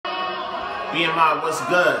BMI, what's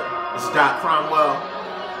good? It's Dot Cromwell.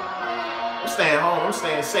 I'm staying home, I'm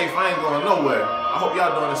staying safe, I ain't going nowhere. I hope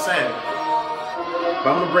y'all doing the same.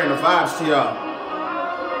 But I'm gonna bring the vibes to y'all.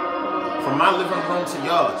 From my living room to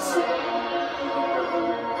yours.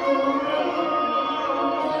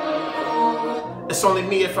 It's only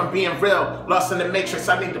me if I'm being real. Lost in the matrix,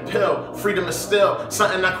 I need the pill. Freedom is still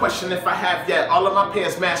something I question if I have yet. All of my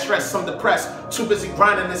peers mad stressed, some depressed. Too busy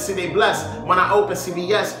grinding to see they blessed. When I open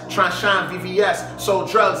CVS, try and shine VVS. Sold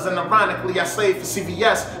drugs and ironically I slaved for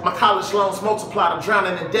CVS. My college loans multiplied, I'm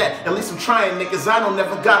drowning in debt. At least I'm trying, niggas, I don't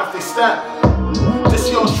never got off they step. This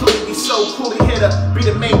yours truly be so coolly here to be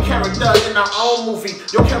the main character in our own movie.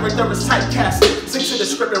 Your character is typecasted. Stick to the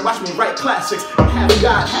script and watch me write classics. I'm half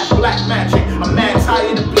God, half black magic. I'm mad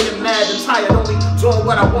tired of being mad and tired. Only doing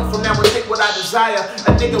what I want from now and take what I desire.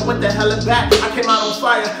 A nigga went the hell and back. I came out on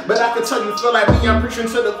fire. But I can tell you feel like me, I'm preaching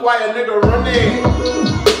to the choir. Nigga, run it.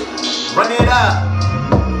 Run it up.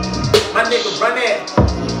 My nigga, run it.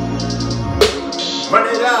 Run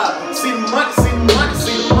it up. See the money, see the money,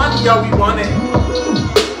 see the money, yo, we want it.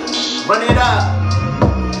 Run it up.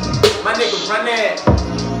 My nigga, run it.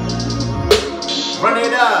 Run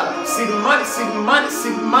it up. See the money, see the money,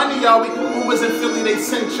 see the money, y'all. Who was in Philly, they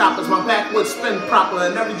send choppers. My backwoods spin proper.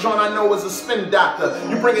 And every joint I know is a spin doctor.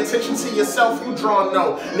 You bring attention to yourself, you draw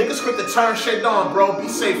no. Niggas quick to turn shit on, bro. Be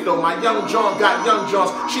safe though. My young John got young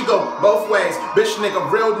Johns. She go both ways. Bitch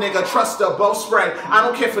nigga, real nigga, trust her, both spray. I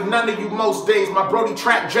don't care for none of you most days. My Brody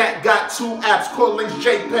Track Jack got 2 apps. Call links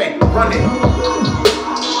JPay. Run it.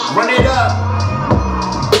 Run it up.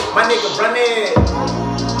 My nigga, run it.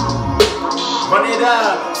 Run it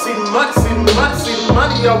up. See the money, see the money, see the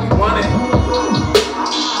money, yo, we want it.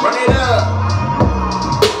 Run it up.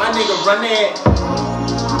 My nigga, run it.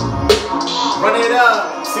 Run it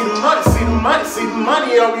up. See the money, see the money, see the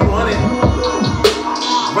money, yo, we want it.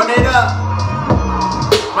 Run it up.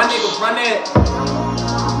 My nigga, run it.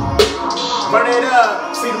 Run it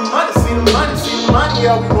up. See the money, see the money, see the money,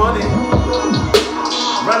 yo, we want it.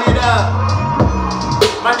 Run it up.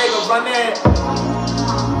 My nigga, run it.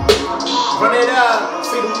 Run it up.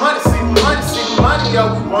 See the money, see the money, see the money, yo,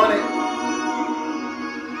 we want it.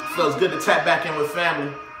 Feels good to tap back in with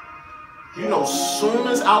family. You know, soon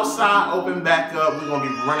as outside open back up, we're gonna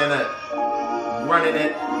be running it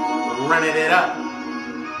up.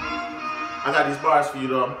 I got these bars for you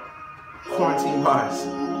though. Quarantine bars.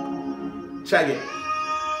 Check it.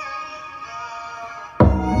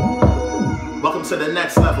 Welcome to the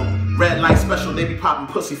next level. Red light special, they be popping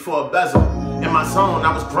pussy for a bezel. In my zone,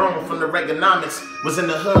 I was grown from the Reaganomics. Was in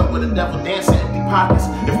the hood with a devil dancing, empty pockets.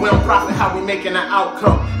 If we don't profit, how we making an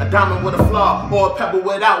outcome? A diamond with a flaw, or a pebble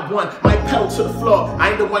without one. Might pedal to the floor, I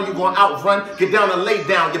ain't the one you gonna outrun. Get down and lay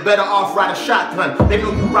down, you're better off ride a shotgun. They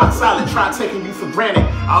know you rock solid, try taking you for granted.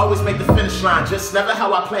 I always make the finish line, just never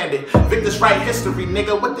how I planned it. Victor's write history,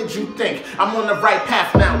 nigga, what did you think? I'm on the right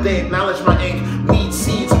path now, they acknowledge my ink. Weed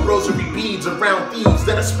seeds and rosary beads around thieves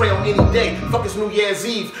that I spray on any day. Fuck it's New Year's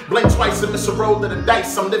Eve, blink twice and miss a roll of the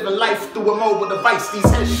dice. I'm living life through a mode with a vice. These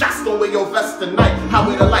headshots don't wear your vest tonight.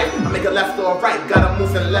 Highway to life, I make a left or a right. Gotta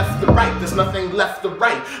move from left to right, there's nothing left to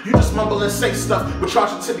right. You just mumble and say stuff, we're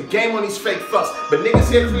charging to the game on these fake fucks. But niggas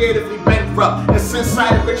here creatively bankrupt. And since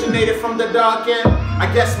I originated from the dark end,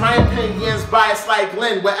 I guess my opinion's biased like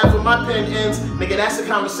Glenn. Wherever my pen ends, nigga, that's a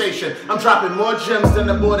conversation. I'm dropping more gems than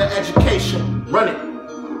the board of education. Run it.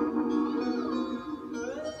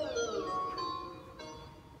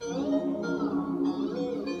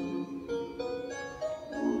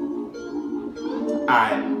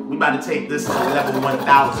 Alright, we about to take this to level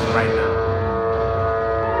 1000 right now.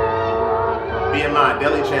 BMI,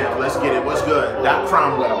 Deli Jam, let's get it, what's good? Dot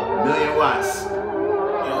Cromwell, Million Watts.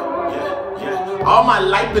 Yeah. All my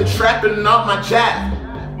life been trapping off my jack.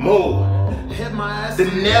 Move. Hit my ass.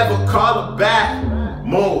 Then never call her back.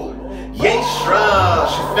 Move. Yay, shrug,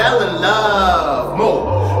 she fell in love.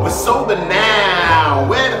 Move. We're sober now,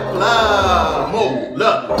 where the plug? Move.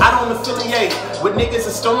 Look, I don't affiliate with niggas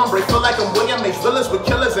in Stormbreak. Feel like I'm William H. Villas with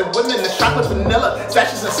killers and women that shop with vanilla.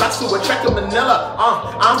 Stashes and socks to a check of Manila.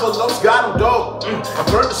 Envelopes got them dope. I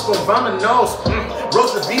burned the spoon by my nose.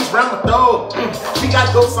 Rose the beats round my throat. She got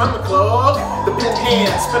ghosts on the club. The pen hand,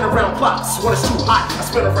 spin around clocks. When it's too hot, I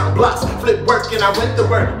spin around blocks. Flip work and I went to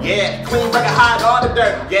work. Yeah, clean record, hide all the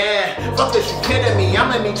dirt. Yeah, fuck this, you kidding me? I'm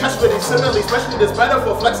in the trust with these similes. Especially this better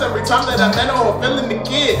for flex every time that I'm in or feeling the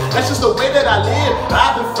kid. That's just the way that I live.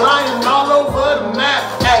 I've been flying all over the map.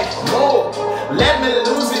 Hey, move. Let me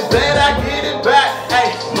lose it, bet I get it back.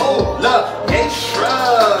 Hey, move. Look, hey,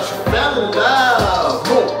 shrug. She fell in love.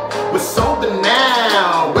 Move. We're sober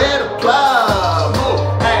now. Where the plug? Move.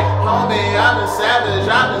 Hey, homie, I've been savage.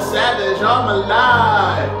 I've been been savage all my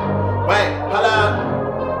life. Wait, hold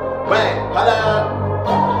up. Wait, hold up.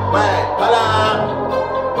 Wait, hold up.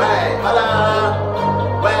 Wait, hold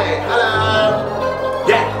up. Wait, hold up.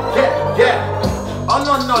 Yeah. Oh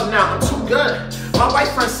no, now I'm too good. My white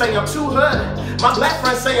friends say I'm too hood. My black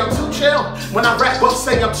friends say I'm too chill. When I rap, both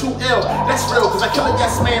say I'm too ill. That's real, cause I kill a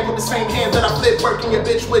yes man with the same hand that I flip. Working your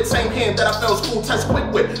bitch with, same hand that I fell school test quick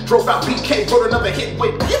with. Drove out BK, wrote another hit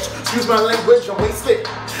with, bitch. Excuse my language, I'm wasted.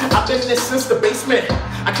 I've been in this since the basement.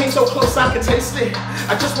 I came so close I could taste it.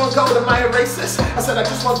 I just want to go to my racist. I said I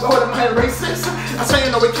just want to go to my racist. I say,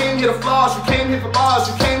 you know, we came here to flaws. You came here for laws.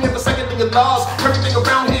 You came here for second thing of laws. Everything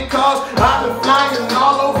around here cause I've been flying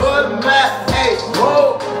all over the map. Hey,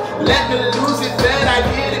 whoa. Let me lose it, then I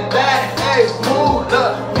get it back. Hey, move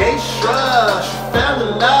up, gay shrug, she fell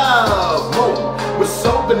in love. Move, we're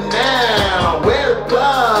sober now, wear the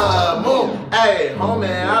club. Move, hey, homie,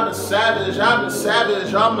 I've been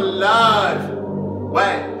savage all my life.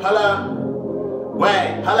 Wait, hold up,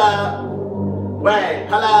 wait, hold up, wait,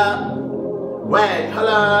 hold up, wait, hold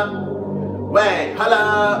up, wait, hold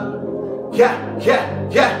up.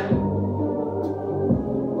 Yeah.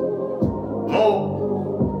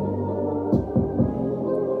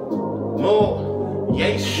 More.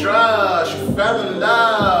 Yay, shrug, she fell in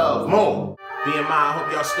love. More. BMI, I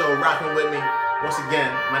hope y'all still rocking with me. Once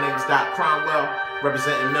again, my name is Dot Cromwell,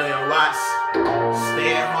 representing Million Watts.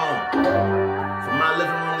 Stay at home. From my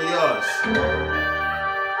living room to yours.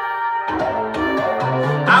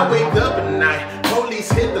 I wake up at night,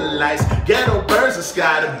 police hit the lights, ghetto birds in the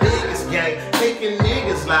sky, the biggest gang, taking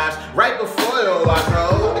niggas' lives. Right before you walk,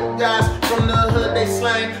 all the guys from the hood they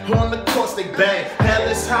slang, on the course they bang. Hell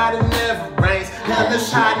is hot and never rains, hell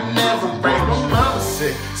is hot and never rains. My mama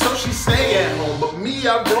sick, so she stay at home, but me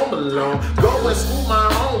I roam alone, go and school my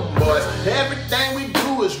homeboys. Everything we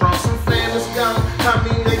do is wrong, some families gone, I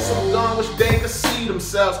mean they so gone, wish they could see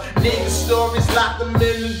themselves. Niggas' stories lock them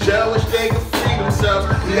in the jail, wish they could free themselves.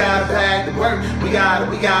 We got a bag to work, we got a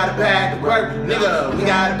bag to work, nigga. We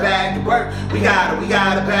got a bag to work, we got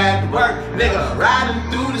a bag to work, nigga. Riding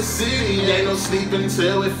through the city, ain't no sleeping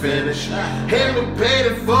till we finish. And we paid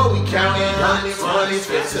it for, we counting hundreds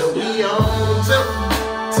till we own,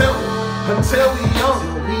 until we own,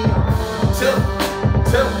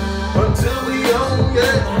 until we own,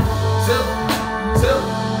 yeah.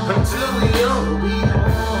 Until we own,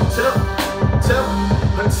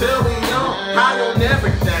 until we own. High on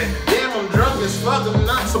everything. Damn, I'm drunk as fuck, I'm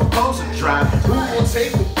not supposed to drive. Who gon'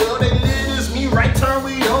 take the wheel? They lit as me, right turn,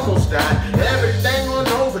 we almost died. Everything on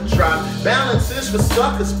overdrive. Balance is for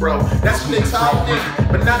suckers, bro. That's when they talk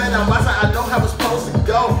nigga. But now that I'm wise, I know how it's supposed to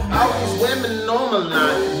go. All these women on the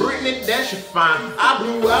line. Britney, that shit fine. I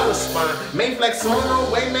blew out a spine. Main flex on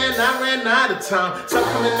the way, man, I ran out of time. So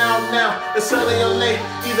coming out now, it's early or late.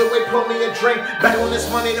 Either way, pour me a drink. Back on this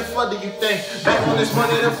money, the fuck do you think? Back on this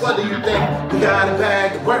money, the fuck do you think? We got a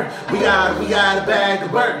bag to work. We got a bag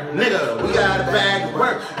to work, nigga. We got a bag to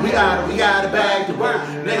work. We got a bag to work,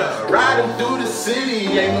 nigga. Riding through the city,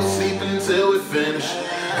 ain't no sleeping until we finish.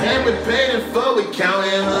 And we paid it for, we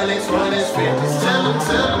counting hundreds, 50s. Tell them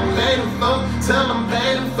paid it for, tell them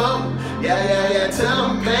paid it for. Yeah, tell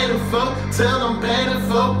them paid it for, tell them paid it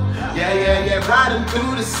for. Yeah, riding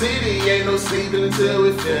through the city, ain't no sleeping until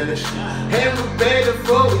we finish. And we paid it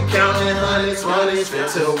for, we counting hundreds,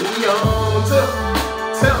 50s. Till we own,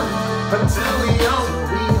 until we own,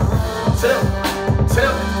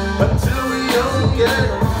 until we own,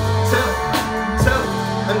 yeah.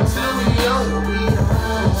 Until we own,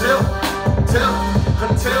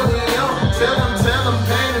 until we own. Tell them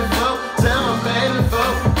paid it for, tell them paid it for.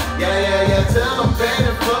 Yeah, tell them paid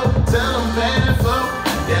it for, tell them paid it for.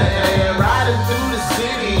 Yeah, riding through the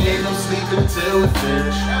city, ain't no sleeping till we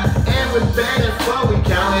finish. And we paid it for, we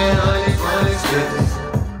counting hundreds, 50s.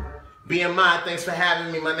 BMI, thanks for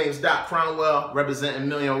having me. My name's Dot Cromwell, representing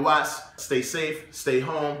Million Watts. Stay safe, stay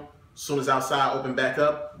home. As soon as outside open back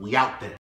up, we out there.